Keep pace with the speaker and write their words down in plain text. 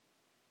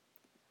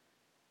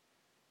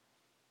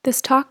This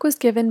talk was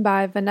given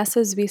by Vanessa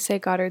Zuisei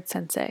Goddard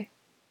Sensei.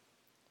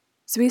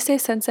 Zuisei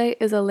Sensei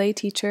is a lay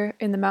teacher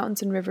in the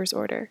Mountains and Rivers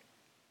Order.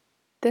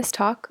 This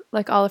talk,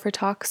 like all of her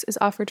talks, is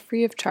offered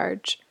free of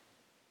charge.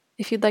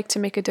 If you'd like to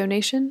make a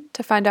donation,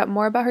 to find out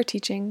more about her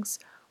teachings,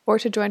 or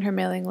to join her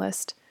mailing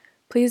list,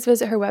 please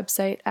visit her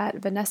website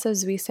at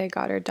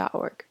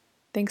vanessazuiseigoddard.org.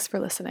 Thanks for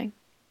listening.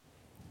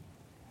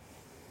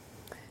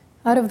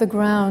 Out of the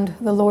ground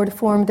the Lord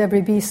formed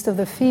every beast of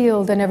the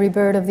field and every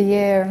bird of the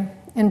air,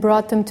 and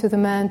brought them to the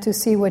man to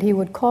see what he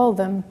would call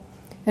them.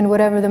 And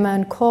whatever the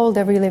man called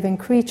every living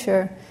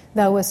creature,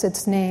 that was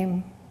its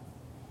name.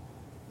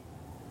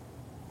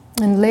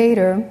 And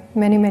later,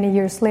 many, many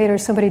years later,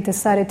 somebody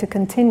decided to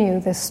continue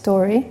this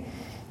story,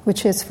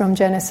 which is from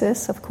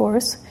Genesis, of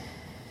course,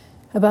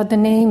 about the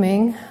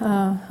naming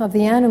of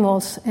the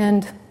animals.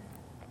 And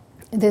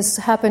this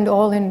happened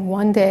all in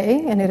one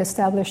day, and it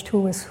established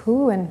who was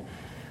who and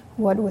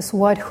what was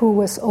what, who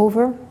was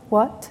over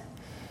what,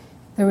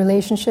 the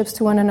relationships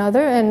to one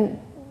another, and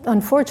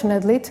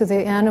unfortunately to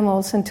the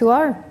animals and to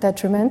our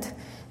detriment,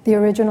 the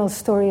original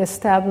story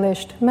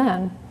established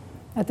man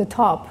at the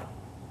top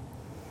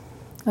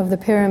of the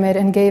pyramid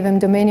and gave him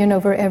dominion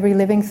over every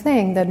living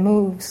thing that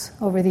moves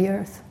over the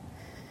earth.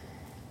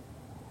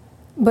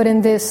 But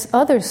in this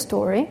other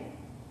story,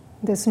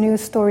 this new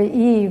story,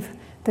 Eve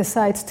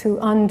decides to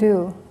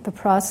undo the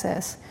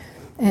process,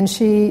 and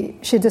she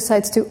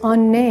decides to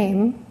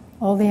unname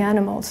all the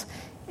animals,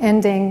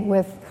 ending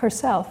with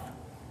herself.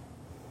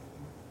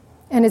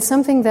 And it's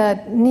something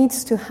that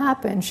needs to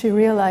happen, she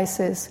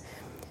realizes,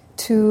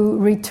 to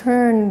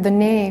return the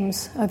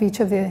names of each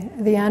of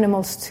the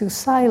animals to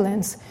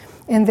silence,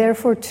 and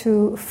therefore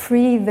to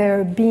free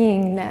their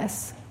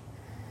beingness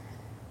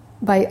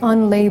by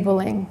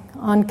unlabeling,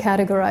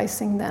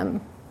 uncategorizing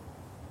them.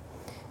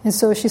 And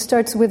so she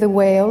starts with the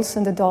whales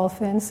and the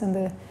dolphins and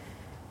the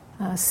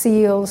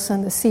seals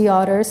and the sea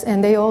otters,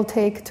 and they all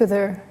take to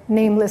their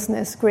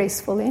namelessness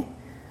gracefully.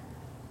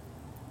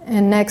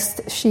 And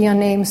next she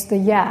unnames the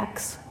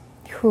yaks,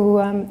 who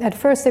at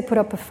first they put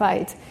up a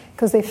fight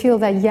because they feel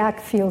that yak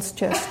feels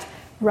just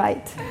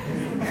right.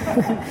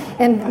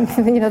 And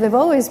they've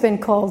always been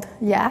called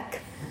yak.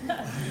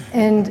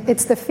 And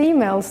it's the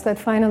females that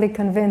finally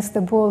convince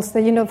the bulls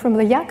that, from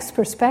the yak's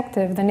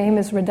perspective, the name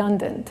is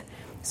redundant.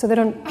 So they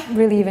don't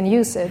really even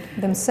use it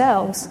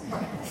themselves.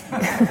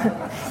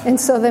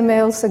 And so the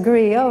males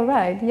agree, oh,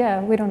 right,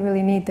 yeah, we don't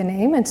really need the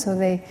name. And so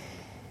they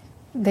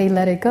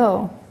let it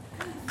go.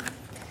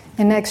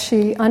 And next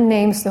she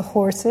unnames the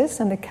horses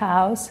and the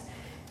cows,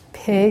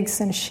 pigs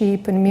and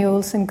sheep and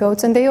mules and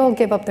goats, and they all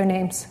give up their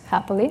names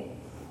happily.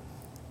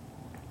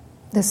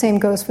 The same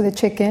goes for the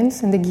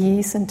chickens and the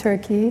geese and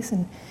turkeys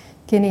and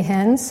guinea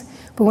hens.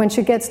 But when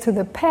she gets to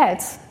the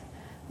pets,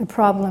 the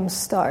problems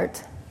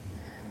start.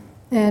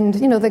 And,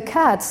 the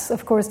cats,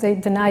 of course, they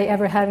deny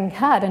ever having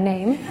had a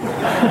name,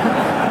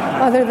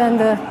 other than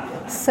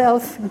the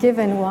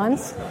self-given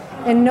ones.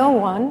 And no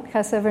one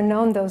has ever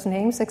known those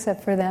names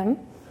except for them.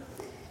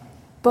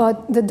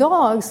 But the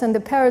dogs and the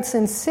parrots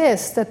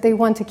insist that they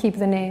want to keep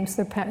the names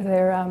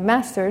their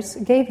masters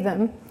gave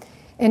them.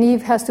 And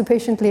Eve has to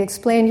patiently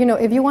explain,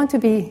 if you want to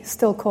be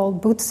still called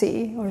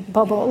Bootsy or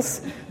Bubbles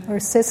or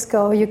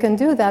Cisco, you can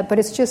do that, but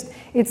it's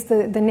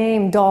the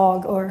name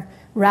dog or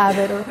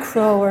rabbit or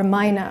crow or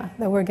mina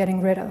that we're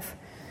getting rid of.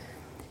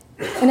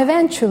 And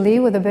eventually,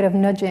 with a bit of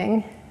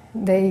nudging,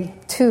 they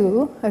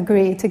too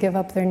agree to give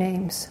up their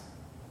names.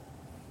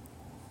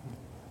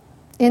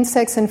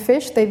 Insects and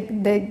fish,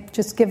 they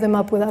just give them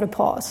up without a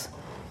pause.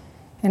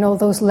 And all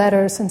those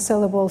letters and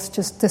syllables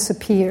just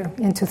disappear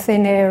into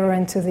thin air or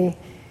into the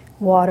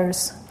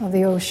waters of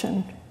the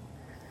ocean.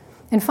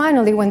 And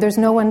finally, when there's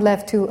no one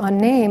left to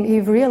unname,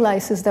 Eve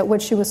realizes that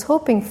what she was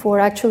hoping for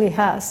actually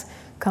has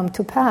come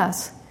to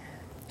pass.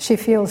 She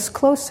feels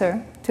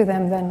closer to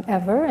them than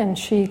ever, and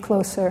she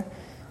closer,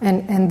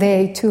 and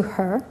they to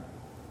her.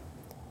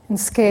 And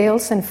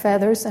scales and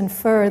feathers and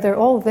fur, they're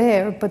all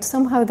there, but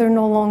somehow they're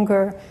no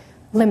longer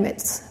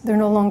limits. They're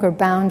no longer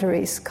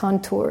boundaries,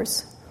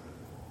 contours.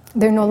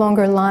 They're no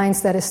longer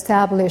lines that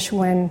establish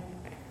when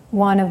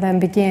one of them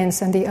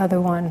begins and the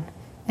other one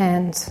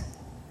ends.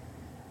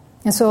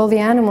 And so all the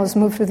animals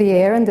move through the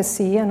air and the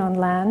sea and on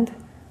land,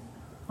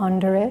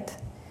 under it,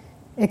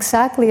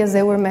 exactly as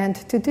they were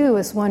meant to do,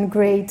 as one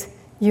great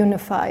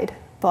unified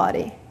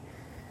body.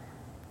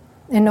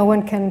 And no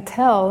one can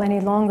tell any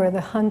longer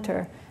the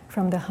hunter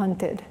from the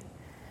hunted.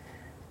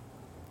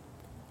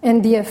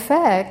 And the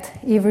effect,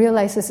 Eve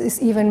realizes, is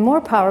even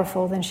more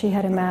powerful than she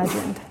had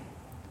imagined.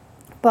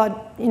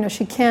 But,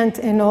 she can't,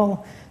 in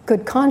all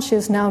good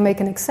conscience, now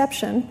make an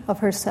exception of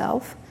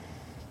herself.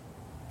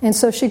 And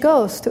so she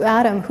goes to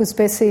Adam, who's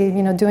busy,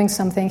 doing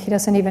something. He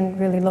doesn't even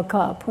really look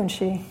up when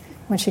she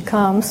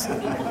comes.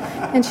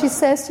 And she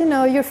says,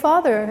 your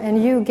father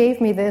and you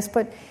gave me this,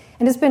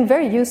 and it's been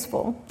very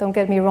useful. Don't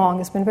get me wrong,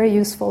 it's been very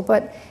useful,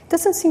 but it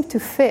doesn't seem to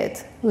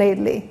fit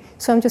lately.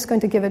 So I'm just going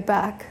to give it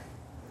back.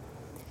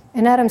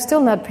 And Adam's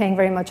still not paying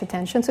very much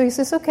attention, so he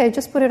says, okay,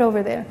 just put it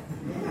over there.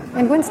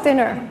 And when's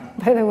dinner,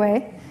 by the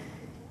way?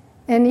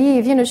 And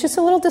Eve, she's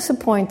a little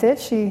disappointed.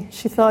 She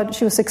thought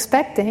she was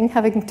expecting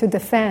having to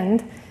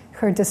defend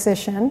her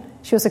decision.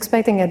 She was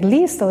expecting at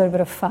least a little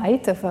bit of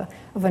fight, of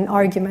an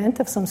argument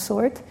of some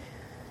sort.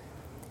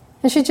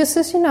 And she just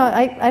says,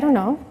 I don't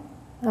know.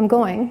 I'm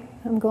going.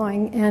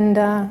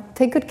 And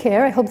take good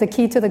care. I hope the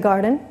key to the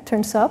garden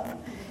turns up.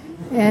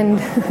 And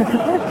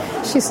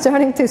she's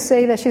starting to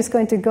say that she's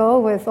going to go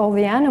with all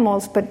the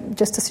animals, but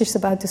just as she's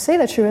about to say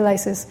that, she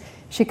realizes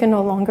she can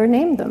no longer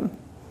name them.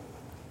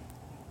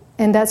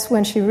 And that's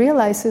when she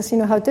realizes,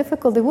 how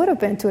difficult it would have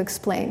been to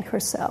explain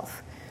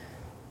herself.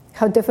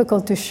 How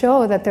difficult to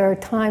show that there are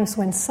times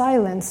when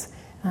silence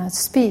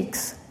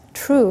speaks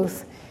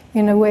truth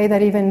in a way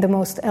that even the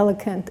most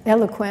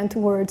eloquent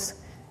words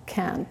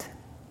can't.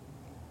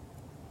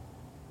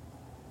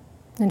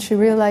 And she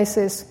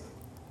realizes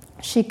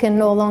she can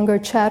no longer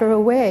chatter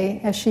away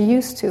as she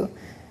used to,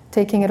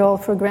 taking it all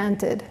for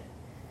granted.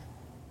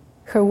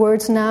 Her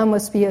words now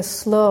must be as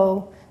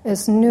slow,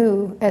 as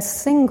new, as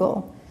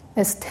single,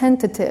 as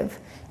tentative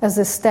as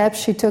the steps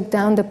she took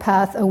down the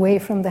path away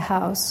from the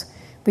house,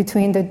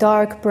 between the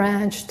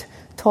dark-branched,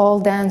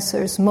 tall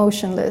dancers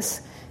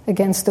motionless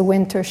against the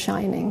winter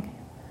shining.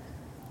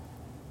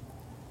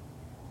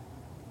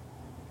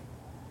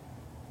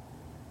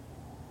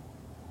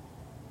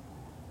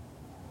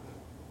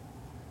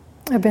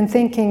 I've been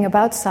thinking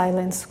about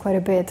silence quite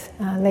a bit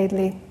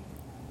lately,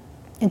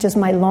 and just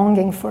my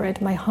longing for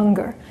it, my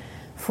hunger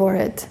for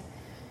it.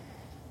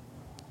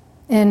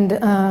 And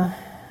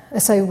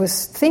as I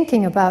was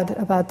thinking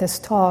about this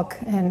talk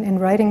and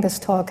writing this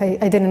talk, I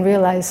didn't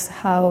realize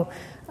how,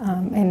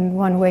 in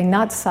one way,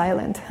 not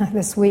silent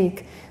this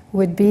week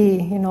would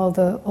be, all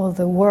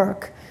the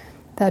work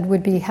that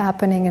would be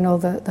happening and all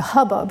the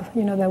hubbub,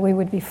 that we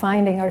would be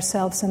finding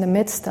ourselves in the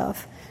midst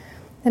of.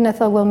 And I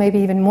thought, well, maybe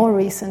even more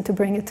reason to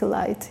bring it to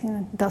light,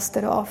 dust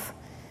it off.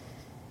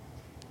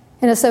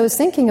 And as I was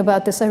thinking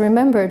about this, I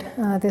remembered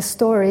this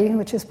story,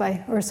 which is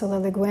by Ursula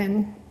Le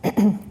Guin,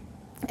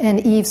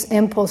 and Eve's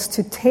impulse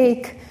to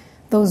take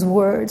those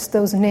words,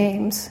 those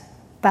names,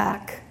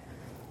 back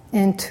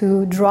and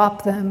to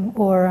drop them,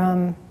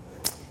 or,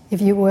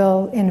 if you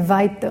will,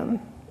 invite them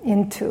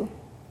into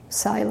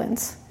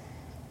silence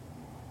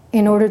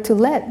in order to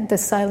let the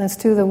silence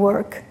do the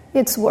work,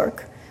 its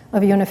work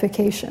of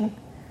unification,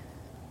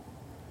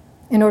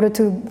 in order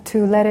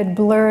to let it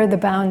blur the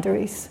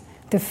boundaries,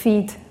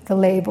 defeat the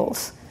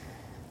labels,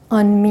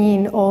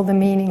 unmean all the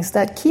meanings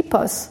that keep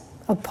us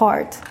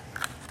apart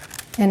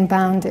and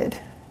bounded.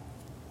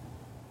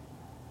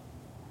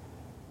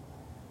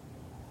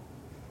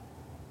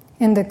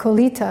 In the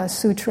Kolita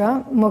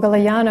Sutra,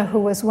 Moggallana, who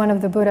was one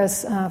of the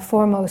Buddha's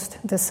foremost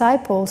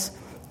disciples,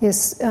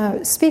 is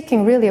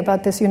speaking really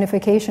about this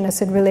unification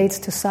as it relates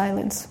to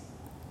silence.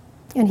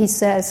 And he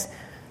says,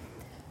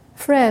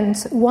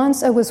 "Friends,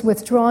 once I was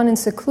withdrawn in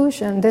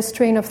seclusion, this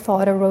train of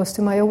thought arose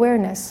to my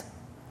awareness.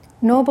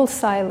 Noble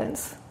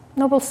silence,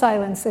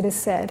 it is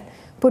said.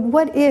 But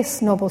what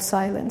is noble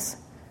silence?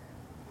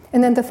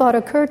 And then the thought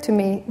occurred to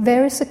me,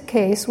 there is a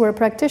case where a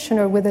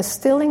practitioner with a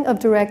stilling of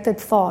directed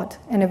thought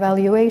and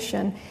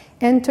evaluation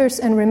enters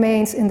and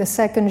remains in the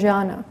second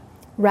jhana,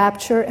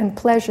 rapture and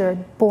pleasure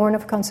born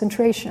of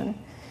concentration,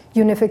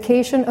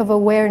 unification of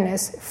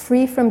awareness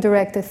free from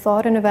directed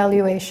thought and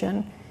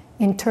evaluation,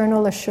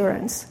 internal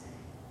assurance.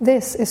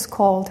 This is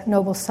called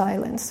noble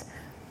silence."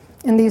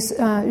 And these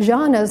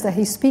jhanas that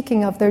he's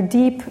speaking of, they're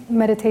deep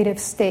meditative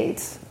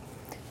states,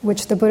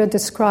 which the Buddha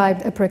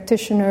described a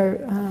practitioner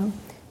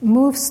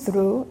moves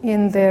through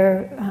in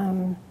their,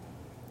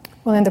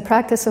 in the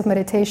practice of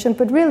meditation,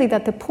 but really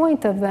that the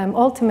point of them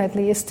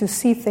ultimately is to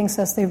see things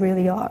as they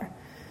really are.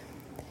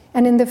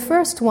 And in the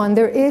first one,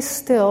 there is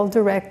still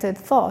directed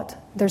thought.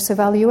 There's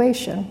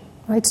evaluation,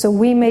 right? So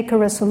we make a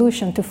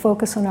resolution to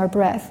focus on our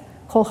breath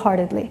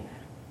wholeheartedly,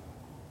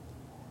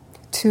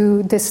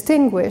 to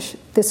distinguish,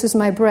 this is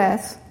my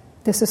breath,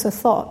 this is a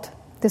thought.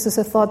 This is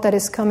a thought that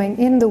is coming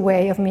in the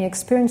way of me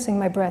experiencing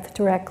my breath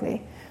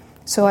directly.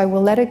 So I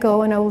will let it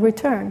go and I will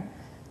return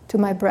to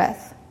my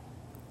breath.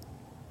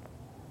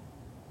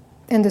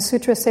 And the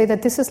sutras say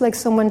that this is like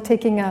someone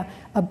taking a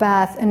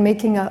bath and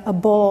making a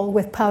bowl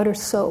with powdered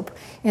soap,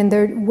 and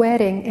they're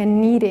wetting and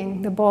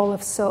kneading the ball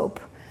of soap,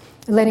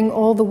 letting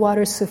all the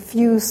water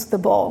suffuse the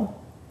bowl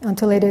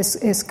until it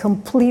is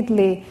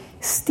completely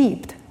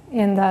steeped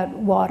in that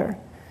water.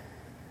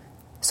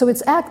 So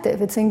it's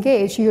active, it's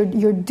engaged,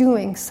 you're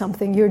doing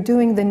something, you're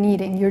doing the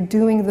kneading, you're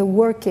doing the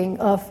working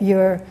of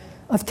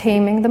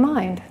taming the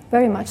mind,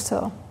 very much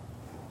so,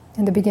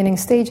 in the beginning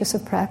stages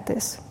of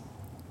practice.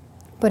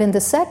 But in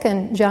the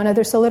second jhana,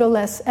 there's a little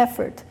less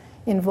effort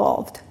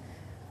involved.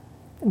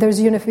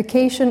 There's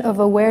unification of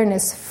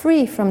awareness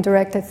free from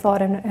directed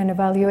thought and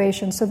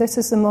evaluation. So this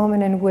is the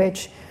moment in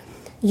which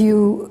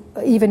you,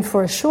 even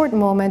for a short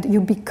moment, you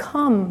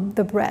become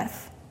the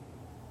breath.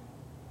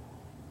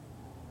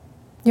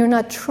 You're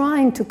not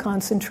trying to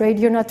concentrate,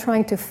 you're not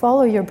trying to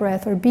follow your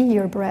breath or be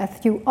your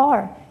breath, you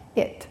are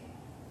it.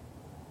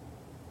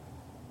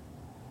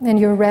 And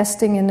you're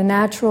resting in a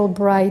natural,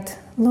 bright,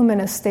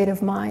 luminous state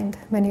of mind.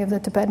 Many of the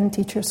Tibetan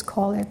teachers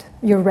call it.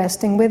 You're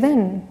resting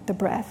within the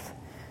breath.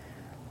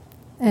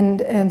 And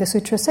the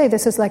sutras say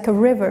this is like a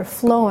river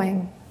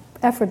flowing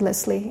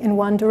effortlessly in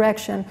one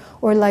direction,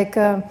 or like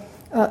a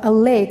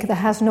lake that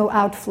has no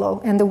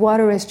outflow, and the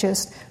water is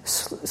just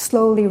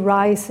slowly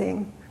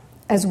rising,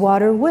 as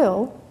water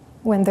will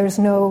when there's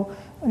no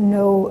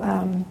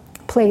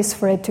place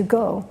for it to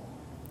go.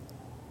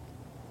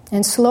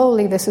 And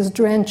slowly this is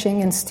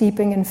drenching and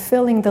steeping and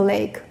filling the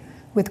lake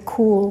with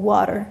cool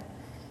water.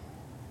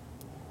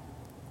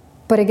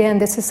 But again,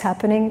 this is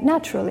happening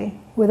naturally,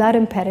 without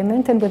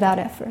impediment and without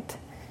effort.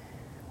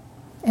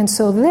 And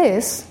so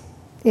this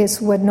is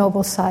what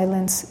noble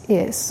silence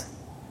is,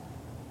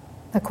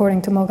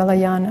 according to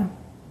Moggallana.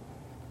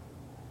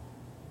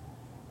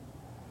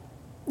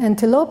 And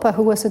Tilopa,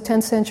 who was a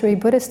 10th century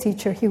Buddhist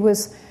teacher, he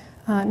was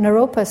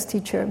Naropa's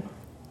teacher,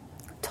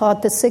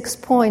 taught the 6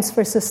 points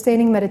for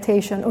sustaining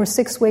meditation, or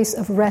 6 ways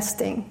of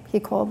resting, he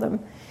called them.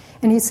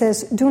 And he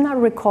says, do not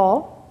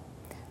recall,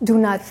 do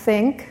not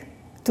think,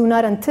 do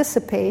not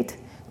anticipate,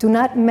 do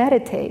not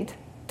meditate,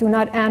 do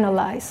not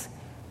analyze,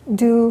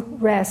 do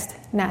rest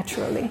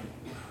naturally.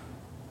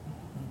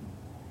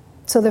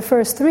 So the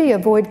first 3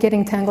 avoid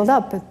getting tangled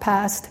up with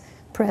past,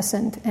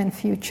 present, and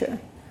future.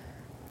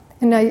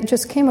 And I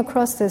just came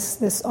across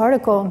this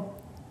article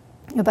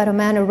about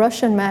a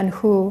Russian man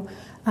who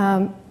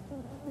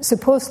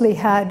supposedly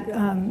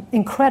had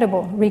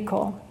incredible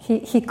recall.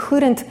 He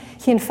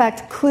in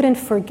fact couldn't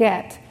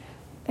forget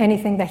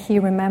anything that he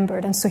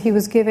remembered. And so he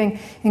was giving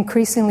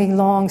increasingly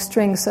long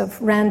strings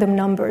of random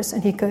numbers,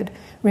 and he could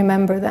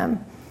remember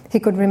them. He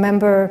could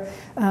remember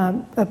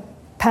a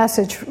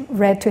passage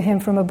read to him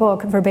from a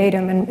book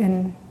verbatim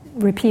and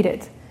repeat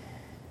it.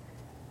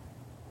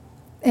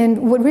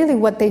 And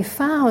what they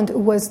found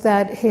was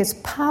that his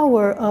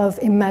power of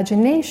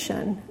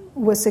imagination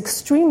was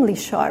extremely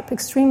sharp,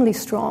 extremely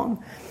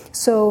strong.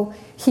 So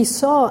he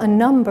saw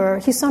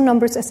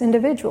numbers as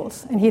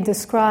individuals, and he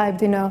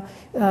described,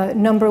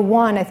 number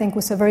 1, I think,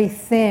 was a very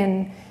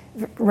thin,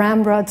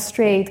 ramrod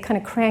straight, kind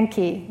of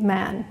cranky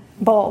man,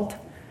 bald.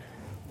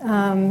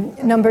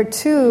 Number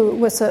 2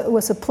 was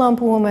a plump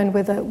woman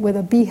with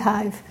a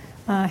beehive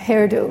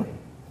hairdo.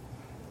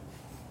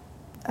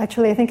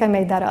 Actually, I think I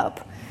made that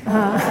up.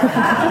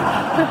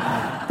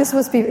 This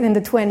was in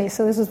the 20s,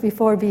 so this was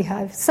before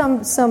beehive.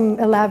 Some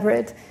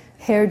elaborate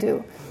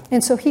hairdo,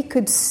 and so he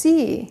could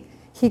see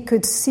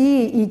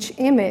each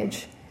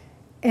image,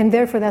 and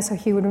therefore that's how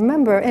he would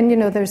remember. And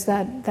there's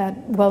that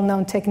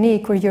well-known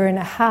technique where you're in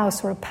a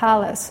house or a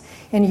palace,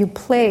 and you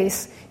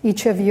place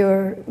each of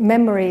your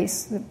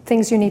memories, the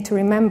things you need to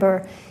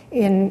remember,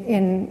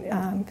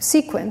 in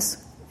sequence,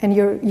 and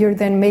you're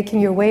then making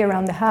your way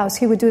around the house.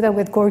 He would do that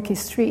with Gorky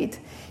Street.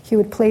 He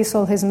would place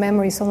all his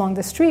memories along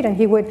the street, and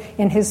he would,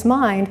 in his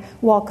mind,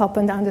 walk up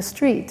and down the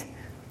street,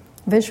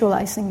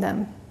 visualizing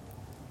them.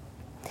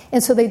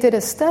 And so they did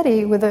a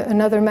study with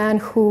another man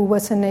who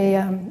was in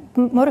a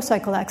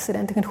motorcycle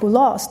accident and who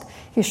lost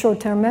his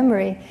short-term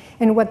memory.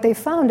 And what they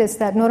found is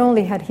that not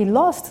only had he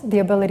lost the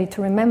ability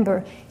to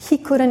remember, he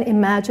couldn't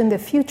imagine the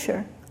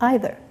future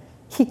either.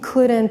 He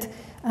couldn't,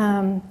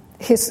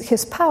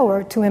 his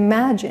power to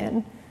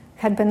imagine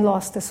had been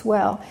lost as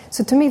well.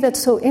 So to me,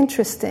 that's so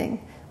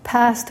interesting.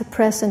 Past,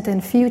 present,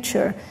 and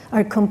future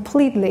are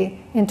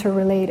completely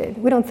interrelated.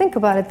 We don't think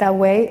about it that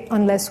way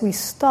unless we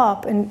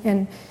stop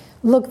and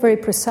look very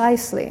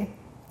precisely.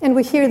 And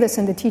we hear this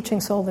in the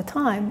teachings all the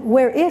time.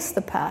 Where is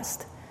the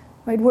past?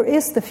 Right? Where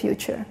is the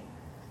future?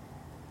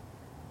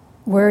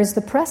 Where is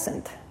the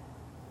present?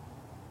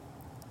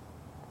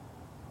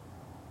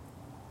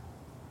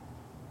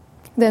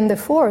 Then the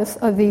 4th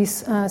of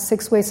these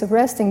 6 ways of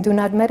resting, do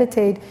not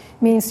meditate,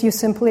 means you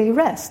simply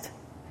rest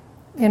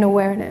in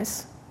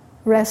awareness.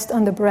 Rest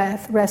on the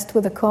breath, rest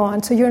with the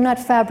koan. So you're not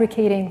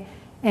fabricating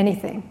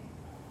anything.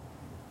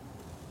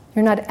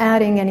 You're not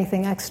adding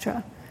anything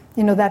extra.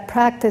 That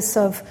practice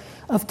of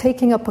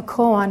taking up a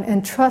koan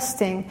and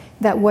trusting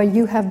that what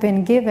you have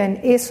been given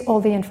is all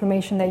the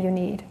information that you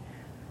need.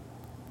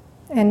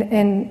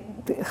 And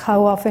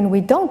how often we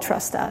don't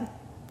trust that.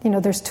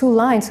 There's 2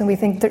 lines and we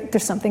think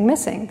there's something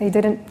missing. They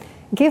didn't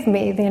give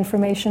me the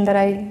information that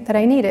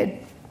I needed,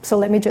 so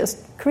let me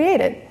just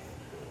create it.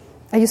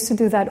 I used to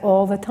do that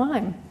all the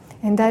time.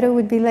 And Daido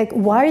would be like,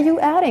 why are you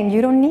adding?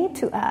 You don't need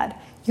to add.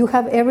 You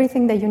have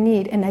everything that you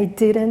need. And I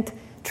didn't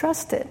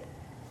trust it.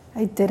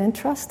 I didn't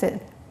trust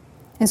it.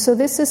 And so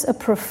this is a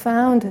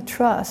profound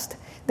trust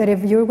that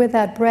if you're with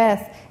that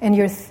breath and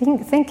you're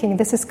thinking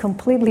this is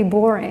completely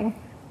boring,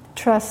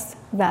 trust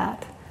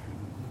that.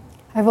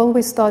 I've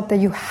always thought that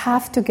you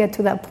have to get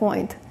to that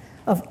point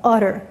of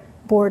utter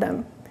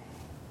boredom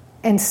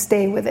and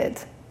stay with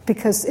it,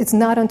 because it's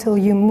not until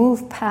you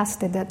move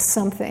past it that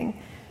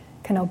something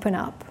can open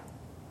up.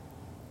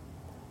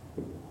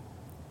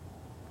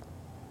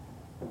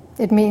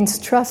 It means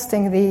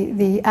trusting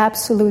the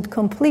absolute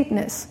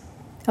completeness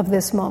of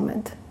this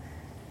moment,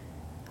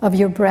 of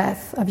your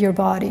breath, of your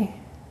body.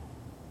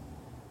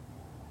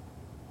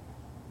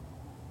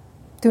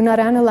 Do not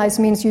analyze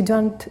means you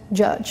don't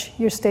judge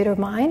your state of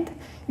mind,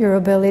 your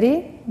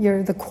ability,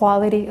 the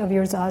quality of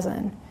your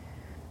zazen.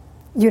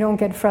 You don't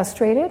get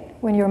frustrated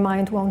when your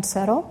mind won't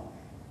settle.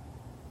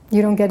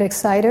 You don't get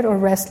excited or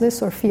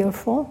restless or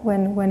fearful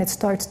when it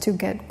starts to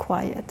get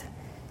quiet.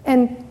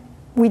 And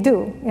we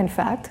do, in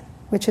fact,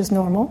 which is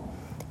normal.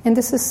 And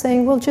this is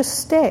saying, well, just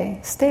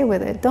stay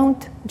with it.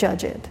 Don't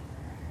judge it.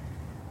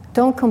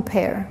 Don't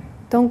compare.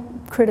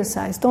 Don't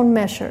criticize. Don't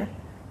measure.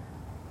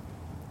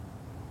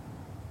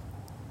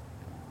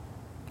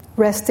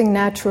 Resting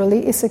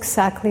naturally is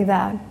exactly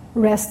that.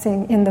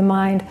 Resting in the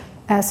mind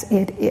as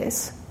it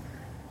is.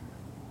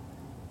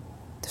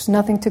 There's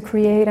nothing to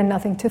create and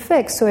nothing to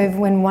fix. So if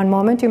when one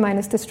moment your mind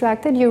is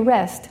distracted, you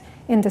rest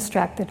in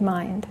distracted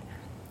mind.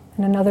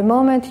 In another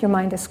moment your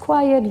mind is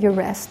quiet, you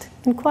rest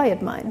in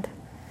quiet mind.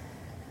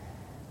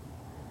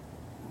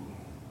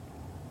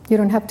 You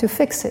don't have to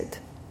fix it,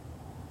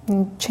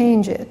 and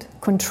change it,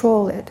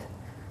 control it.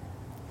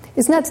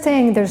 It's not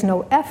saying there's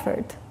no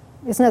effort.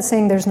 It's not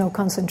saying there's no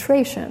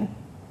concentration.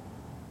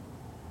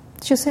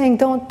 It's just saying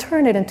don't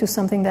turn it into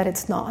something that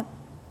it's not.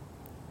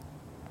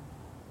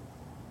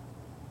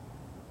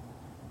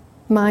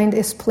 Mind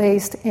is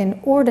placed in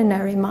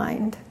ordinary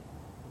mind.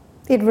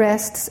 It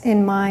rests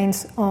in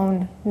mind's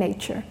own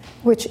nature,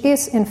 which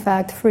is in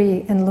fact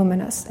free and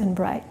luminous and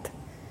bright.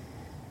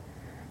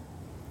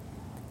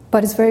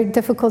 But it's very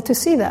difficult to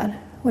see that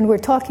when we're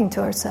talking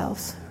to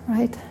ourselves,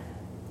 right?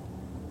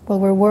 While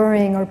we're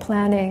worrying or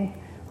planning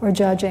or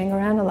judging or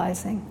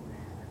analyzing.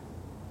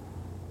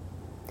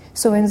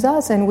 So in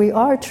Zazen, we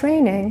are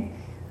training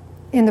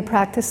in the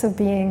practice of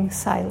being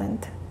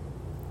silent,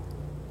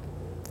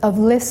 of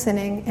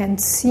listening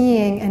and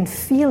seeing and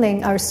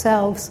feeling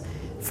ourselves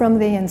from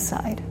the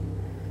inside.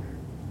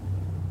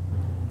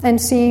 And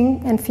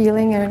seeing and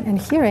feeling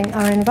and hearing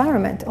our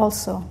environment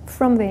also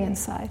from the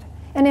inside.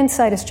 And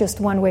inside is just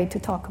one way to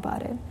talk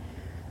about it.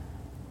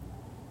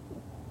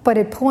 But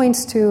it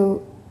points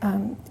to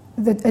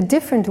a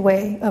different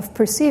way of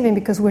perceiving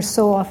because we're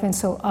so often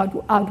so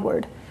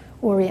outward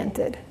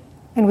oriented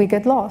and we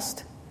get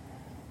lost.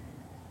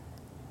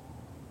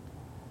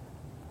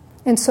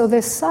 And so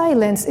this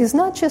silence is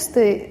not just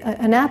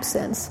an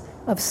absence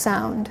of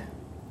sound.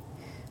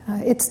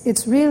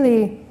 It's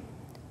really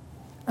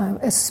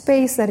a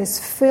space that is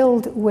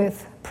filled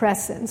with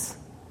presence,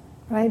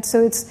 right?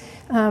 So it's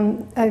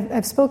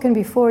I've spoken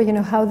before,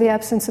 how the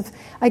absence of...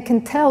 I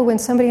can tell when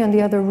somebody in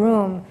the other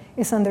room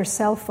is on their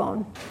cell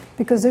phone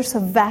because there's a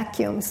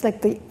vacuum. It's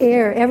like the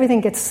air,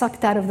 everything gets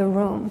sucked out of the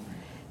room.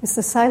 It's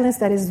the silence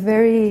that is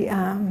very...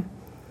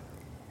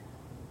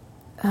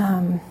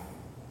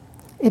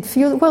 It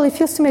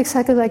feels to me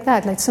exactly like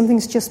that, like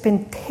something's just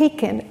been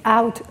taken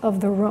out of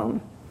the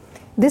room.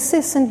 This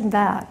isn't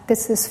that.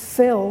 This is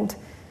filled,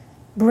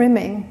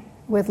 brimming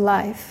with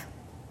life.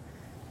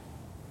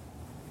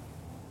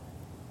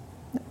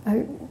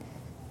 I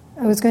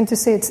was going to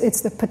say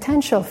it's the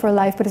potential for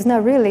life, but it's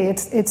not really.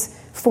 It's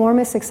form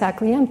is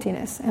exactly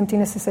emptiness.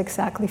 Emptiness is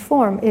exactly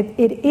form. It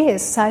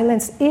is.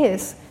 Silence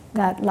is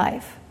that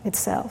life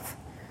itself.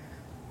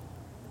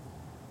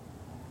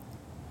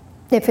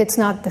 If it's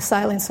not the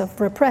silence of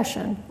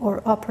repression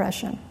or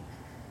oppression.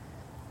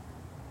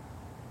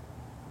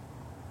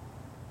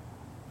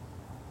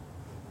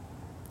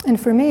 And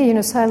for me,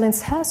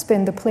 silence has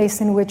been the place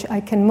in which I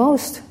can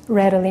most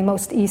readily,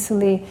 most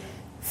easily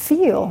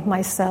feel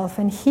myself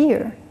and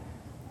hear,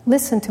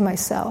 listen to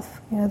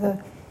myself.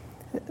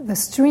 The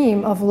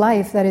stream of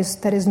life that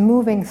is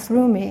moving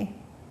through me,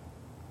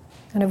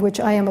 and of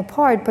which I am a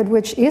part, but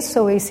which is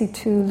so easy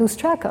to lose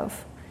track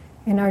of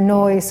in our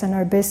noise and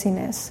our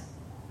busyness.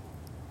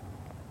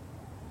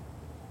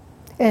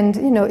 And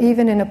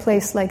even in a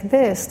place like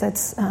this,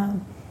 that's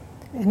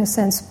in a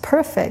sense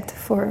perfect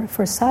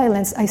for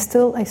silence, I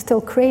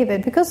still crave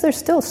it because there's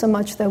still so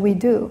much that we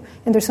do,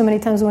 and there's so many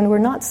times when we're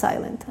not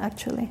silent,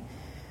 actually.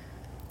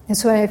 And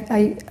so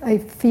I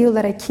feel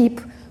that I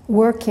keep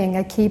working,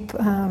 I keep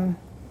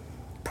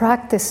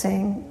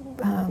practicing,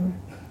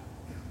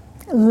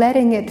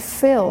 letting it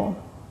fill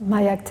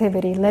my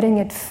activity, letting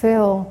it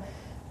fill,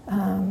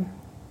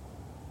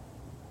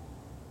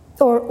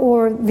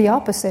 or the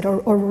opposite,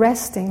 or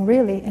resting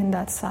really in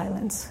that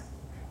silence,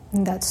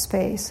 in that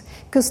space.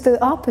 Because the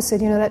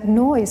opposite, that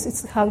noise,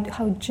 it's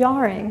how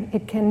jarring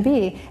it can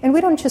be. And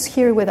we don't just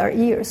hear it with our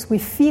ears, we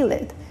feel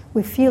it.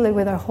 We feel it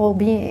with our whole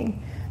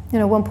being.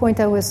 At one point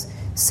I was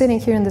sitting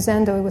here in the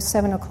Zendo, it was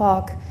 7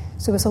 o'clock,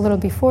 so it was a little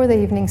before the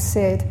evening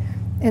sit,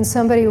 and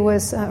somebody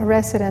was, a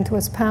resident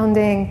was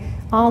pounding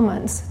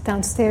almonds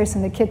downstairs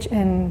in the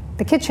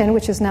kitchen,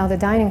 which is now the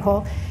dining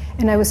hall,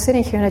 and I was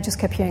sitting here and I just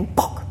kept hearing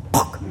pock,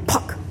 pock,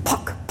 pock,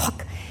 pock,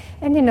 pock.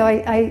 And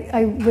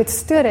I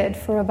withstood it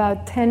for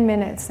about 10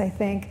 minutes, I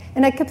think.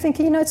 And I kept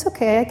thinking, it's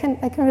okay, I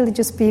can really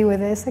just be with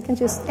this, I can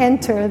just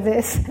enter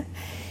this.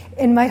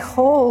 In my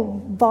whole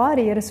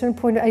body, at a certain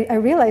point, I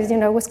realized,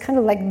 it was kind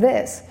of like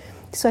this.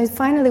 So I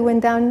finally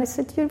went down and I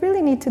said, you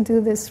really need to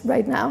do this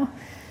right now?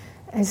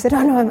 I said,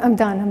 oh no, I'm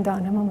done,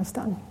 I'm almost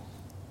done.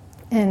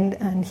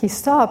 And he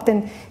stopped,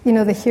 and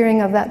the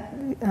hearing of that,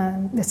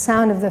 the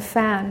sound of the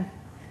fan,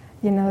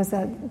 is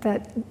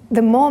that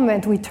the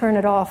moment we turn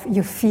it off,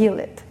 you feel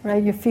it,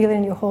 right? You feel it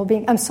in your whole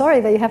being. I'm sorry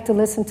that you have to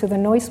listen to the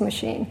noise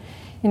machine,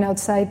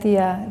 outside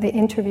the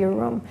interview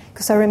room,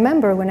 because I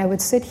remember when I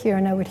would sit here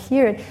and I would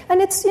hear it,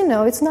 and it's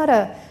it's not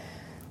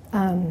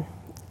an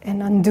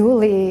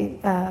unduly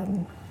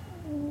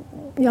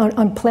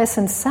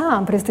unpleasant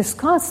sound, but it's this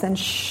constant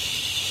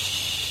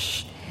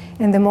shh,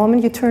 and the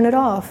moment you turn it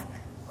off,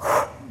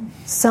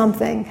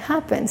 something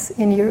happens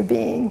in your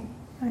being,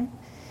 right?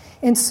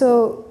 And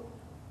so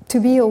to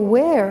be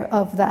aware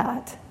of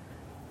that,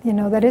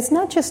 that it's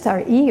not just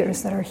our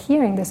ears that are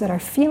hearing this, that are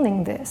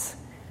feeling this.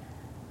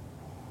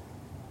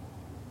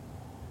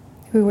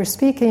 We were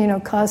speaking,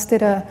 Kaz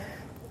did a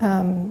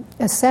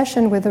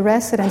session with the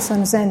residents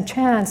on Zen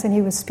chants, and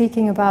he was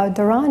speaking about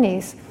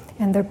Dharanis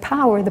and their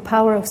power, the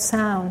power of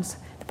sounds,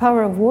 the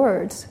power of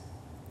words,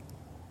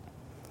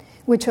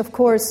 which of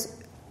course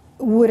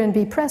wouldn't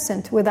be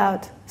present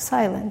without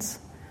silence.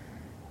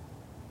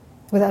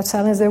 Without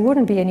silence, there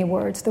wouldn't be any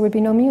words, there would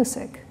be no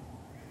music.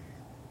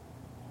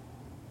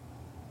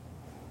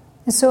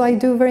 And so I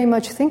do very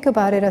much think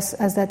about it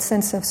as that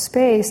sense of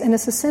space, and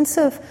as a sense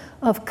of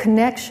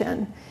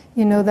connection,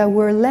 that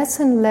we're less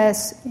and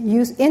less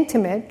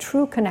intimate,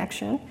 true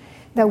connection,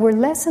 that we're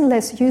less and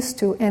less used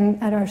to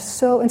and are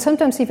so, and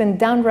sometimes even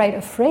downright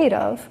afraid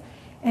of,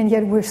 and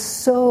yet we're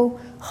so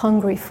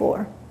hungry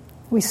for,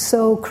 we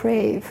so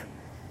crave.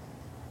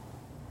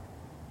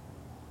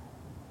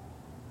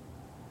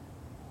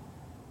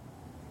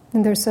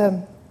 And there's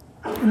a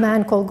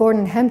man called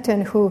Gordon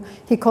Hempton who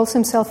he calls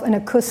himself an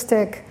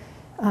acoustic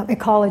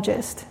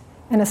ecologist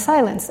and a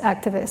silence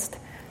activist.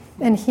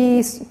 And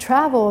he's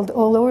traveled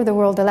all over the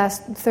world the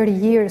last 30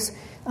 years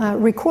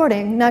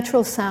recording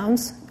natural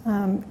sounds,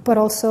 but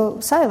also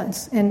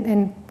silence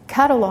and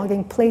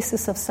cataloging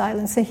places of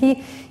silence. And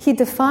he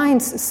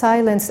defines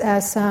silence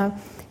as, the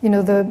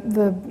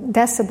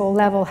decibel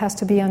level has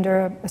to be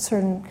under a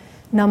certain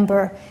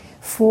number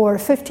for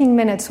 15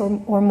 minutes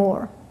or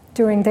more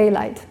during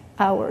daylight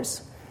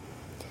hours.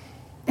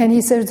 And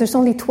he says there's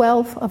only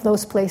 12 of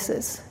those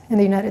places in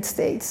the United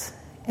States,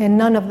 and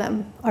none of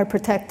them are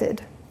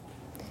protected.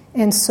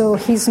 And so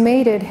he's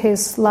made it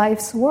his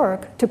life's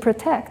work to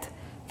protect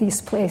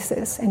these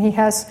places. And he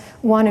has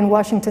one in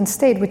Washington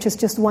State, which is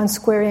just 1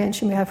 square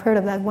inch, and we have heard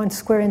of that, 1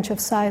 square inch of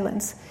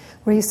silence,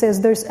 where he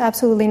says there's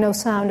absolutely no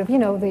sound of,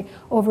 the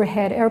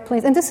overhead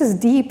airplanes. And this is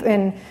deep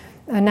in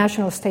a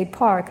National State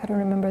Park, I don't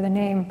remember the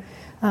name,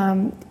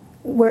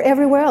 where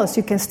everywhere else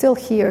you can still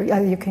hear,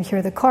 you can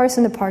hear the cars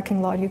in the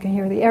parking lot, you can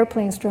hear the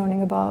airplanes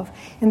droning above,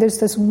 and there's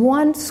this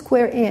 1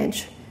 square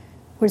inch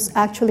where it's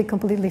actually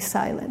completely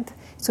silent.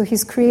 So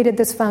he's created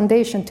this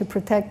foundation to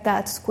protect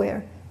that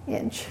square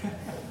inch.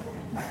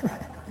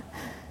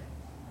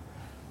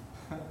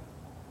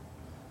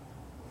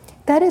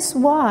 That is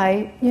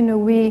why,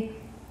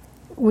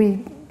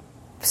 we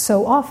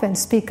so often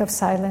speak of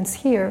silence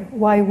here,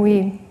 why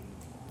we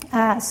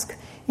ask,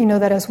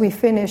 that as we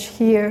finish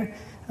here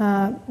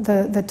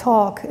the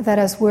talk, that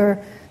as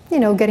we're,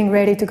 getting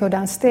ready to go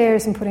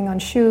downstairs and putting on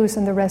shoes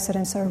and the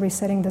residents are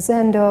resetting the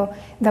zendo,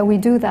 that we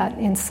do that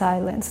in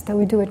silence, that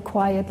we do it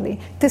quietly.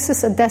 This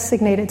is a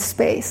designated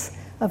space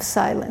of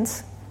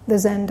silence, the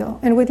zendo,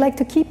 and we'd like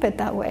to keep it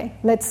that way.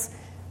 Let's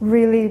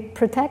really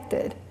protect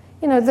it.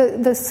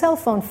 The cell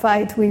phone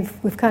fight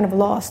we've kind of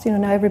lost.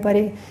 Now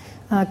everybody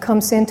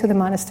comes into the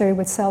monastery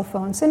with cell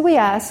phones, and we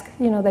ask,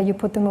 that you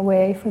put them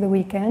away for the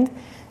weekend,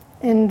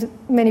 and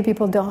many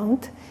people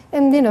don't,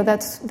 and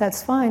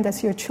that's fine,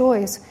 that's your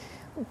choice.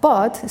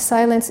 But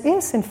silence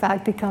is in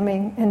fact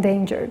becoming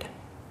endangered.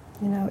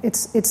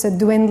 It's a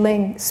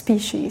dwindling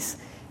species,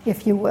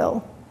 if you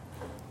will.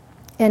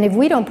 And if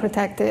we don't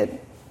protect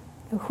it,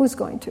 who's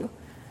going to?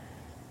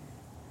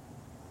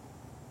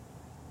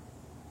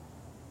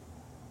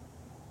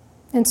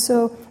 And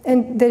so,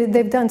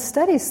 they've done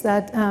studies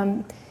that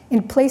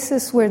in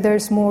places where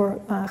there's more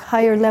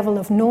higher level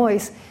of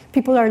noise,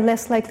 people are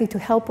less likely to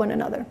help one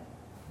another.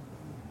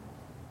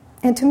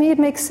 And to me it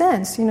makes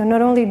sense.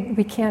 Not only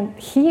we can't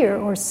hear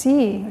or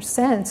see or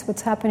sense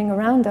what's happening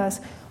around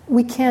us,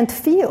 we can't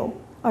feel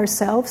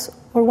ourselves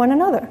or one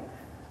another.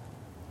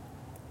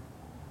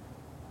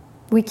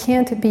 We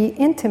can't be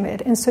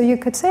intimate. And so you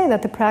could say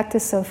that the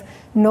practice of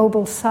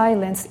noble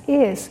silence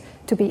is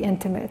to be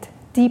intimate,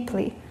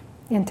 deeply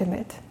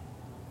intimate.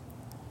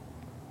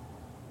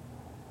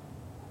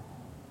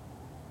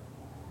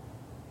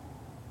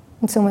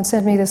 And someone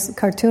sent me this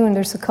cartoon.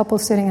 There's a couple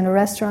sitting in a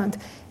restaurant,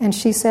 and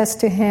she says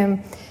to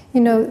him,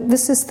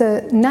 this is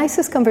the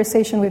nicest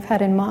conversation we've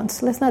had in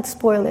months. Let's not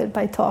spoil it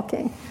by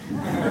talking.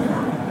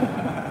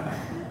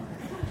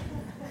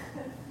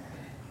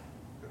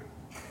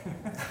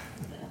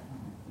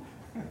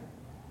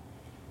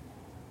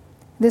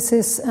 This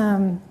is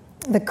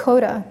the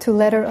Coda to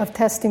Letter of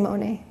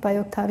Testimony by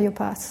Octavio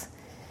Paz.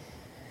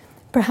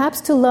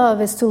 Perhaps to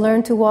love is to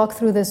learn to walk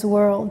through this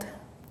world,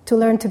 to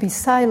learn to be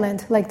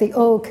silent like the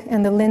oak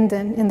and the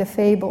linden in the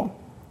fable,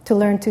 to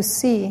learn to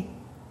see.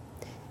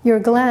 Your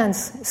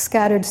glance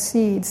scattered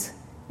seeds.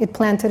 It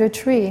planted a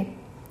tree.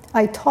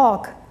 I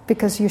talk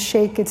because you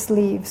shake its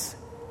leaves.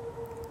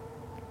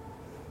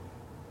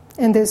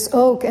 And this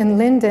oak and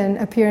linden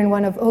appear in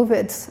one of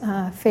Ovid's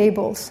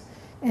fables.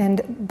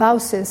 And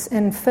Baucis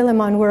and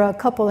Philemon were a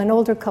couple, an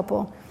older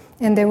couple.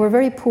 And they were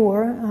very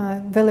poor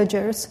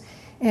villagers.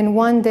 And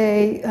one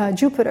day,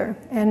 Jupiter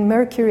and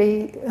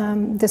Mercury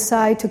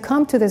decide to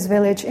come to this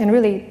village and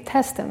really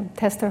test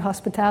their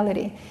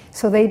hospitality.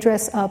 So they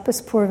dress up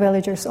as poor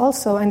villagers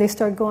also, and they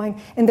start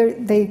going, and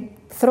they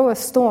throw a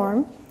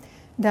storm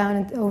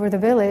down over the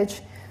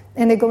village,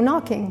 and they go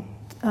knocking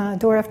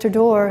door after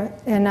door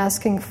and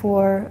asking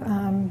for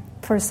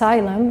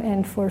asylum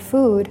and for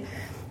food,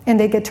 and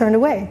they get turned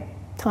away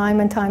time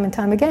and time and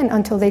time again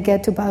until they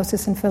get to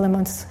Baucis and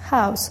Philemon's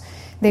house.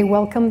 They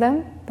welcome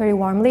them very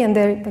warmly, and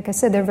they're, like I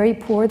said, they're very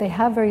poor, they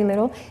have very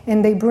little,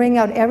 and they bring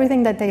out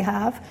everything that they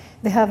have.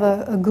 They have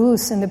a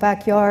goose in the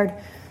backyard,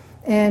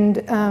 and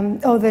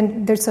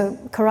then there's a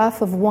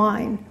carafe of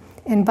wine.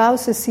 And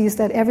Baucis sees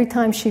that every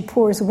time she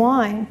pours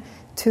wine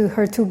to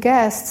her two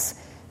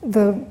guests,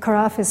 the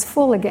carafe is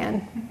full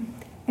again.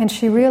 And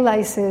she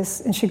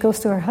realizes, and she goes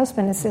to her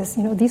husband and says,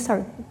 these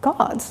are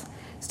gods.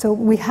 So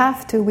we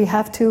have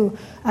to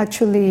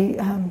actually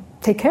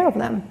take care of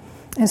them.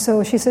 And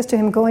so she says to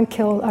him, go and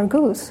kill our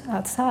goose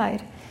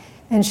outside.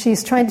 And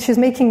she's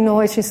making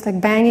noise, she's like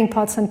banging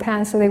pots and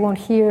pans so they won't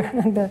hear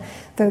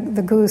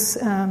the goose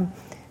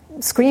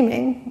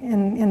screaming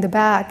in the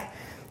back.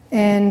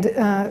 And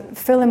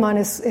Philemon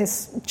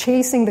is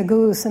chasing the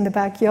goose in the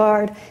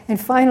backyard. And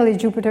finally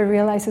Jupiter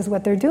realizes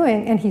what they're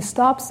doing, and he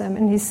stops them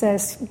and he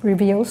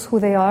reveals who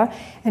they are.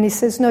 And he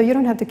says, no, you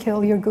don't have to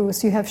kill your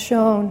goose. You have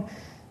shown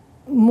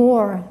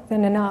more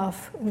than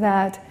enough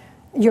that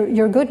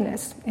your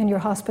goodness and your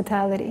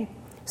hospitality.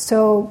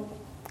 So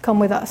come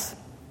with us.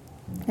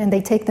 And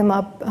they take them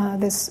up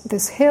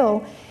this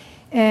hill.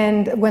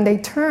 And when they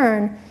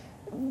turn,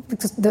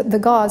 because the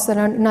gods that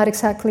are not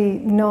exactly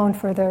known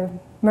for their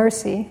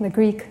mercy, the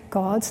Greek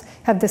gods,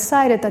 have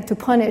decided that to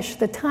punish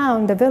the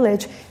town, the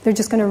village, they're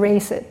just going to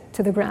raze it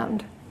to the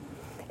ground.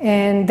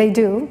 And they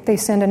do. They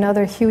send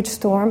another huge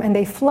storm and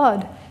they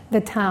flood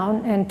the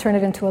town and turn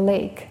it into a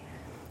lake.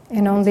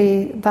 And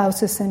only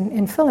Baucis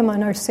and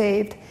Philemon are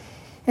saved.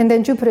 And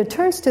then Jupiter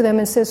turns to them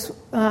and says,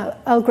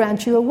 I'll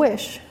grant you a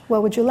wish.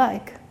 What would you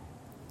like?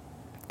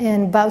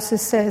 And Baucis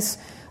says,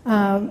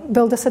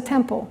 build us a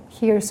temple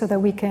here so that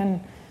we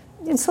can,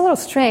 it's a little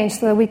strange,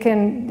 so that we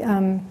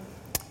can,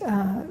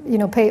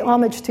 pay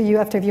homage to you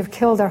after you've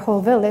killed our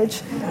whole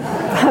village.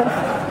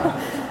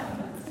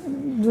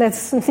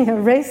 Let's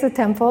raise the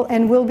temple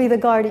and we'll be the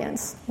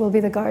guardians. We'll be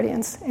the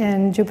guardians.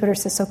 And Jupiter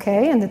says,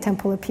 okay, and the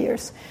temple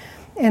appears.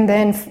 And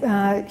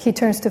then he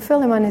turns to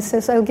Philemon and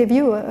says, I'll give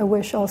you a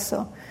wish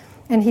also.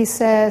 And he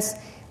says,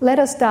 let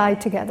us die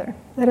together.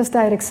 Let us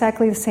die at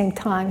exactly the same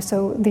time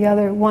so the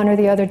other one or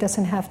the other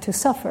doesn't have to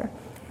suffer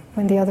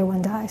when the other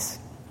one dies.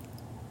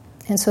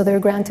 And so they're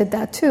granted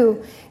that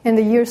too. And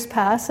the years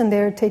pass and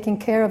they're taking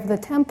care of the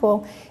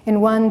temple.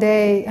 And one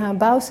day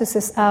Baucis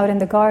is out in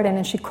the garden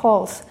and she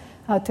calls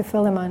out to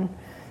Philemon.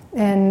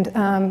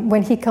 And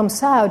when he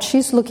comes out,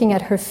 she's looking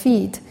at her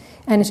feet.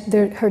 And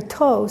her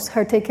toes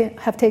have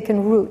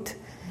taken root,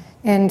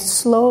 and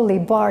slowly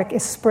bark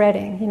is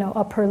spreading,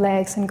 up her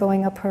legs and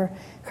going up her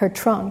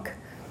trunk.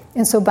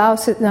 And so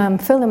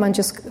Philemon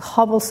just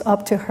hobbles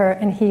up to her,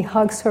 and he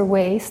hugs her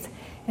waist,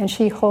 and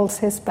she holds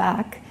his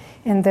back,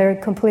 and they're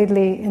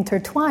completely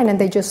intertwined, and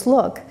they just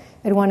look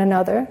at one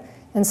another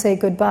and say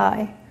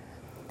goodbye.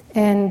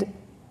 And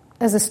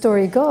as the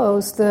story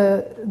goes,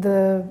 and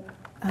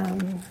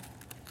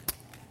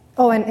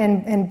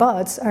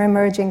buds are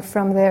emerging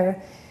from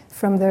their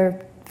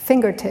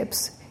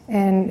fingertips,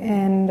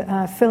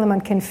 and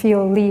Philemon can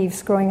feel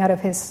leaves growing out of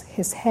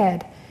his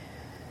head.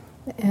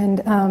 And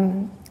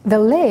the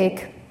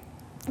lake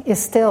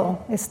is still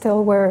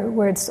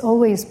where it's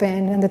always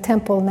been, and the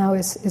temple now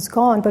is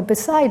gone. But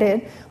beside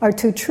it are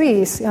two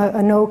trees,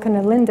 an oak and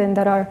a linden,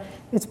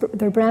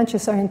 their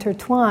branches are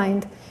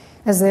intertwined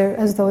as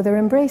though they're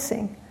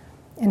embracing.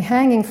 And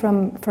hanging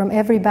from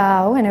every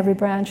bough and every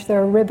branch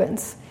there are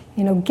ribbons,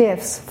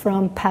 gifts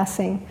from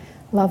passing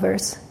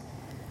lovers.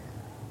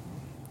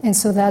 And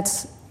so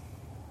that's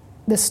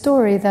the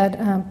story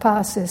that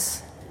Paz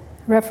is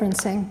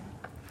referencing.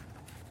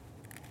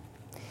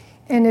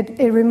 And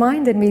it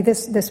reminded me,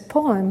 this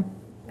poem,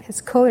 his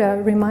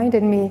coda,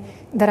 reminded me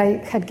that I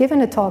had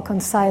given a talk on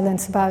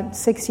silence about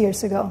 6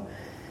 years ago.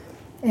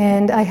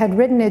 And I had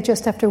written it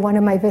just after one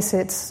of my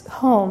visits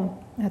home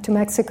to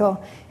Mexico.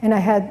 And I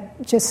had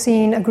just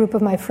seen a group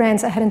of my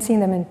friends. I hadn't seen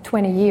them in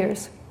 20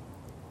 years.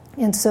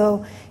 And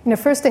so,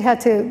 first they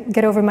had to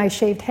get over my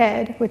shaved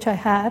head, which I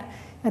had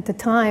at the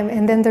time,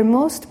 and then their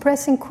most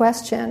pressing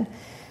question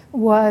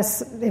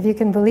was, if you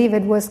can believe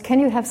it, was, can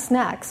you have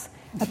snacks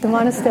at the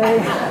monastery?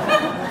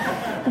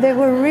 They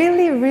were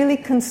really, really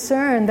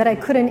concerned that I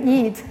couldn't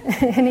eat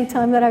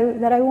anytime that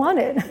I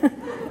wanted.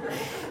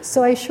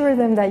 So I assured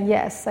them that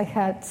yes, I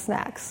had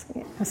snacks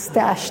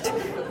stashed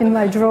in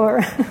my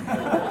drawer.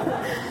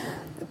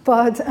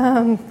 But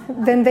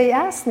then they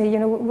asked me,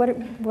 what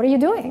are you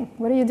doing?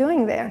 What are you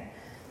doing there?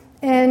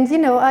 And,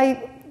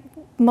 I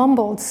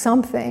mumbled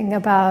something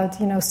about,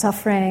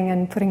 suffering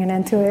and putting an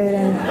end to it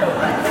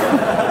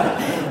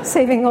and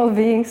saving all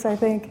beings, I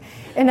think.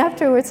 And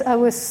afterwards, I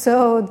was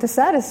so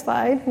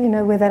dissatisfied,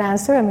 with that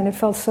answer. I mean, it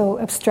felt so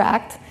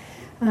abstract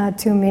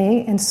to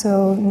me, and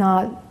so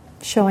not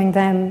showing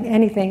them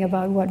anything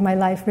about what my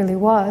life really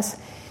was.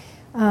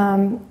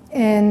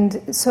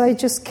 And so I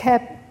just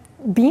kept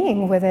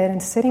being with it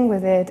and sitting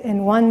with it.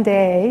 And one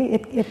day,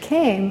 it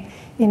came.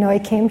 I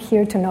came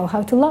here to know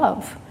how to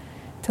love,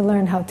 to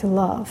learn how to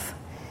love,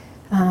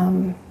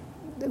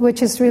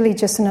 which is really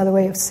just another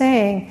way of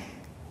saying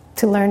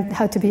to learn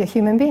how to be a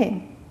human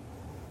being.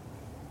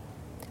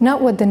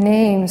 Not what the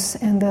names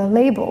and the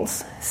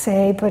labels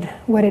say, but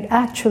what it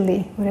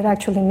actually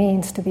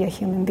means to be a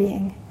human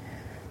being.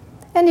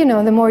 And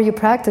the more you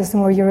practice, the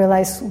more you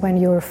realize when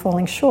you're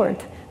falling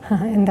short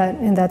in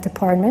that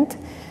department.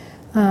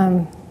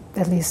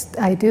 At least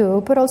I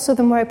do. But also,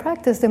 the more I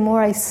practice, the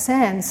more I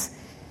sense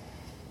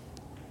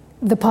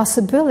the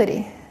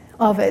possibility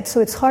of it.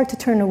 So it's hard to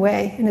turn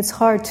away, and it's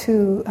hard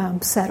to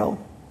settle,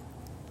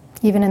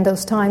 even in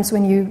those times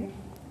when you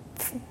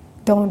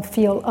don't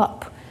feel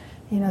up,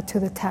 to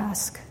the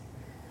task.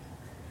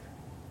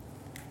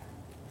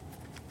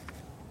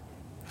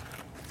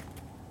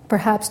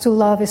 Perhaps to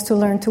love is to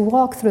learn to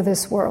walk through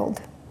this world,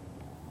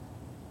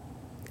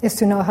 is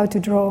to know how to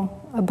draw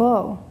a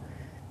bow,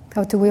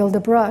 how to wield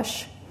a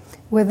brush,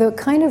 with a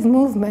kind of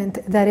movement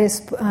that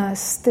is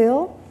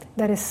still,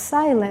 that is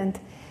silent,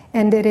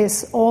 and it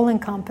is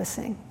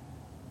all-encompassing.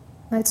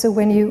 Right? So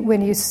when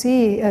you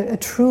see a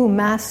true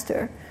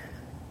master,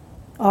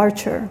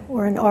 archer,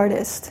 or an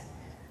artist,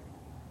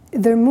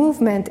 their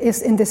movement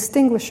is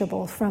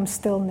indistinguishable from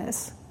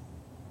stillness,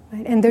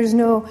 right? And there's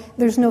no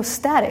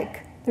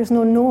static, there's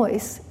no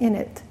noise in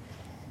it.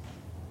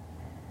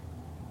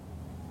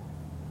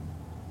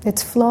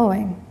 It's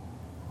flowing.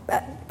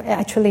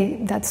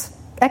 Actually, that's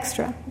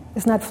extra.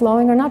 It's not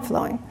flowing or not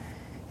flowing.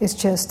 It's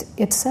just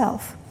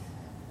itself.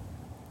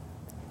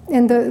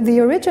 And the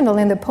original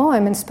in the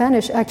poem in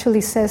Spanish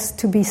actually says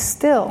to be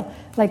still,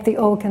 like the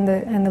oak and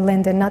the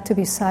linden, not to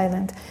be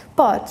silent.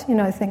 But,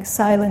 I think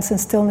silence and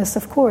stillness,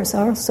 of course,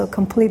 are also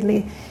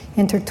completely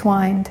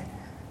intertwined.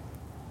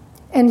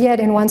 And yet,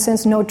 in one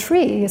sense, no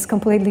tree is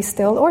completely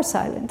still or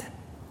silent.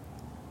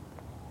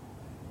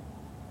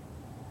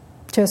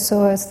 Just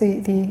so as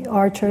the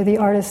archer, the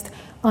artist,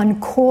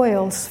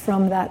 uncoils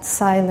from that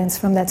silence,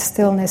 from that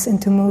stillness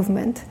into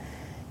movement,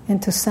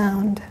 into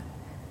sound.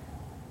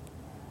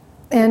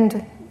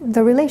 And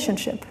the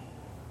relationship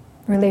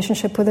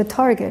with the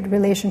target,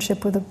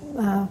 relationship with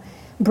the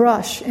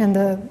brush and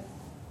the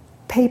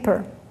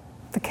paper,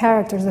 the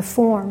characters, the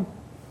form,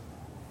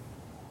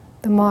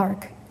 the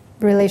mark,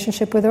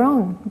 relationship with their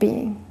own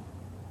being.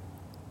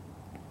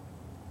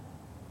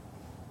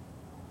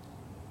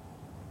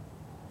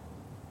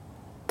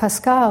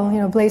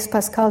 Pascal, Blaise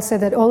Pascal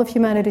said that all of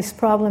humanity's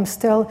problems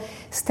still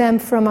stem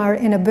from our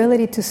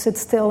inability to sit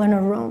still in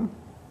a room,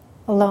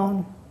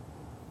 alone.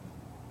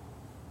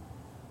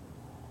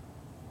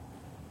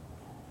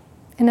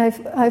 And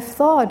I've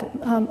thought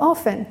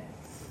often,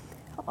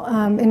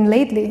 and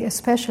lately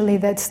especially,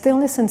 that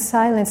stillness and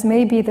silence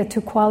may be the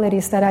two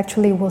qualities that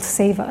actually will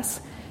save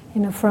us,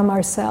 from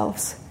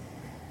ourselves,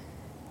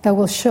 that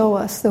will show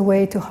us the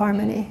way to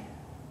harmony.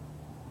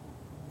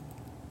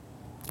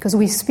 Because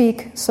we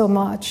speak so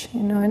much,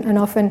 and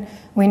often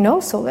we know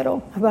so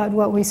little about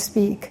what we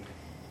speak,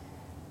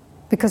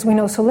 because we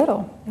know so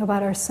little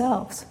about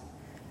ourselves.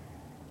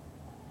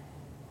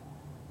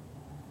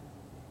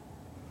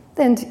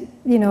 And,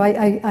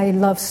 I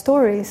love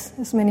stories,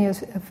 as many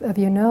of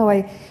you know.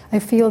 I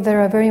feel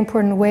they're a very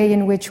important way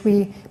in which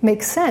we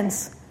make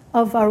sense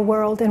of our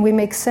world and we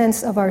make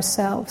sense of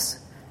ourselves.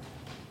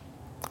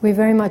 We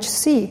very much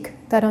seek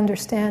that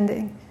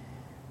understanding.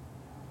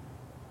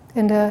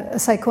 And a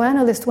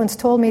psychoanalyst once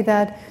told me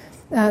that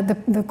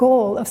the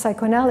goal of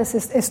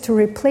psychoanalysis is to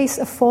replace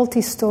a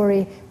faulty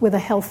story with a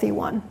healthy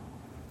one.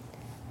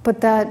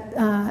 But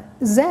that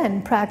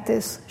Zen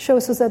practice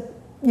shows us that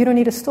you don't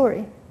need a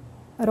story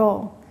at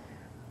all.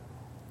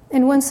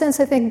 In one sense,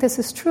 I think this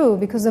is true,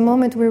 because the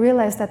moment we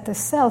realize that the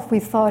self we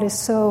thought is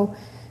so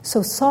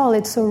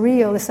solid, so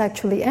real, is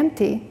actually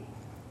empty,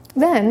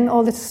 then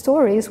all the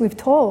stories we've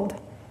told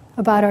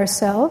about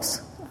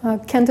ourselves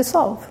can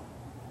dissolve,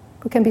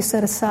 or can be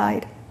set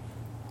aside.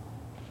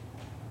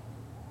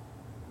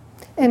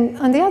 And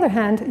on the other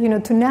hand,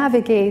 to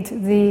navigate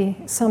the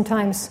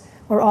sometimes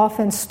or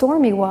often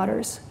stormy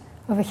waters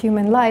of a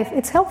human life,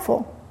 it's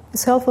helpful.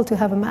 It's helpful to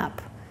have a map.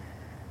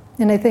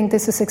 And I think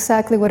this is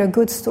exactly what a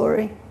good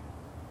story,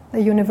 a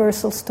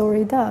universal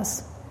story,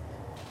 does.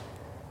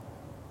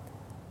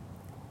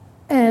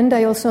 And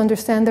I also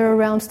understand there are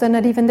realms that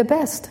not even the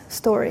best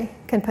story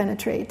can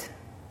penetrate.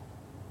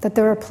 That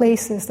there are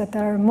places, that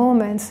there are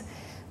moments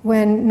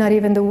when not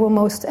even the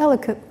most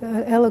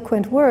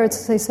eloquent words,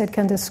 as I said,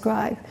 can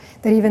describe.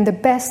 That even the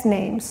best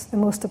names, the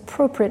most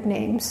appropriate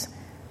names,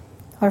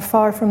 are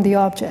far from the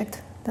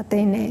object that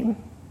they name.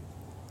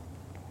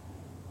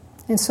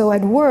 And so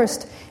at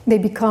worst, they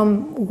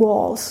become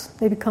walls,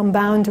 they become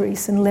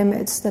boundaries and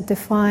limits that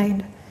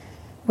define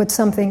what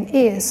something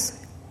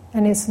is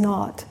and is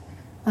not.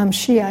 I'm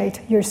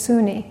Shiite, you're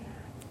Sunni.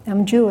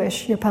 I'm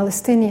Jewish, you're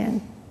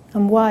Palestinian.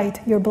 I'm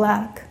white, you're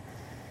black.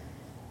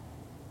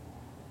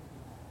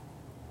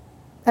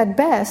 At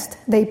best,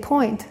 they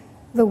point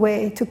the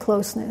way to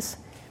closeness,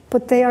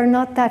 but they are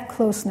not that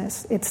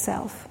closeness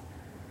itself.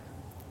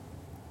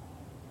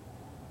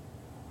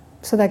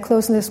 So that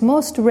closeness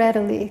most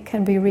readily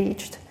can be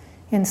reached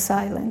in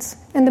silence.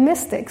 And the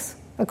mystics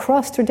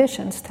across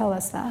traditions tell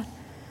us that.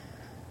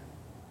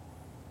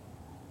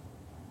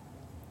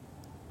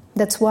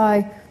 That's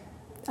why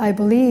I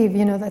believe,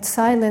 that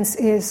silence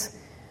is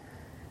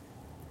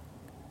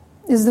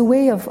the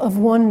way of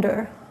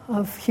wonder,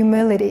 of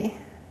humility,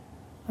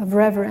 of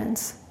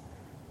reverence.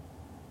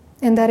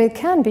 And that it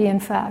can be,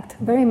 in fact,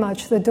 very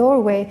much the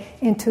doorway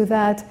into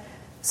that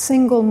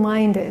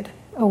single-minded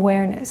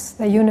awareness,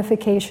 that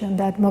unification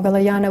that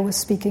Moggallana was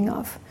speaking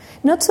of.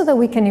 Not so that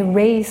we can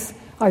erase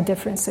our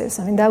differences.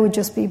 That would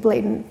just be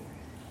blatant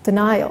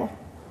denial.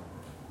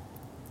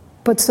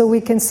 But so we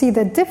can see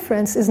that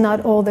difference is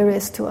not all there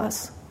is to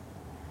us.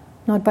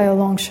 Not by a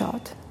long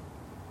shot.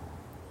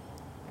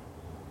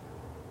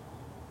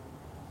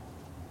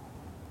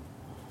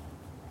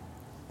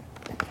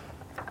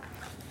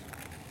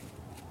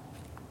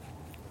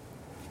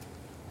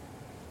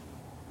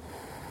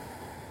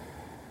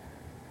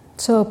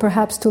 So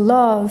perhaps to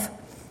love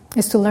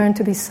is to learn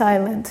to be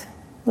silent,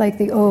 like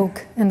the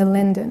oak and the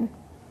linden,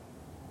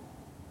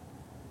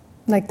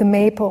 like the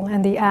maple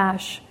and the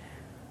ash,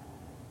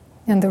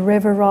 and the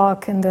river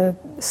rock and the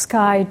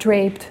sky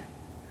draped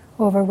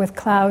over with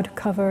cloud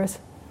covers,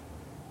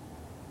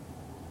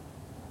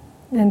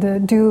 and the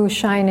dew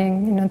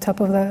shining on top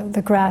of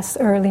the grass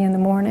early in the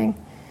morning.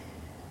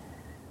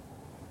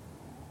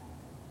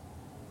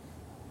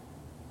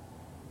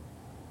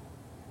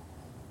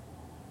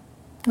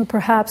 Or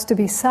perhaps to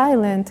be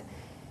silent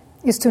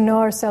is to know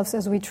ourselves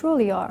as we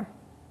truly are,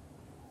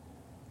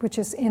 which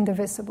is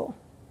indivisible.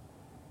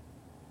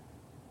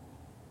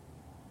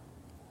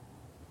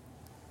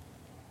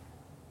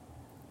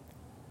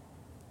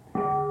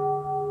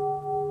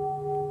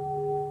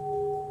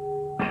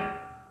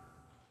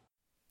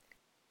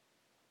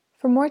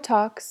 For more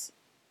talks,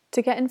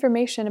 to get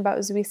information about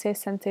Zuisei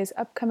Sensei's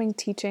upcoming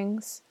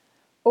teachings,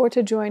 or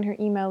to join her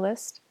email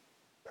list,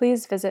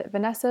 please visit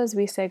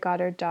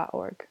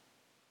vanessazuiseigoddard.org.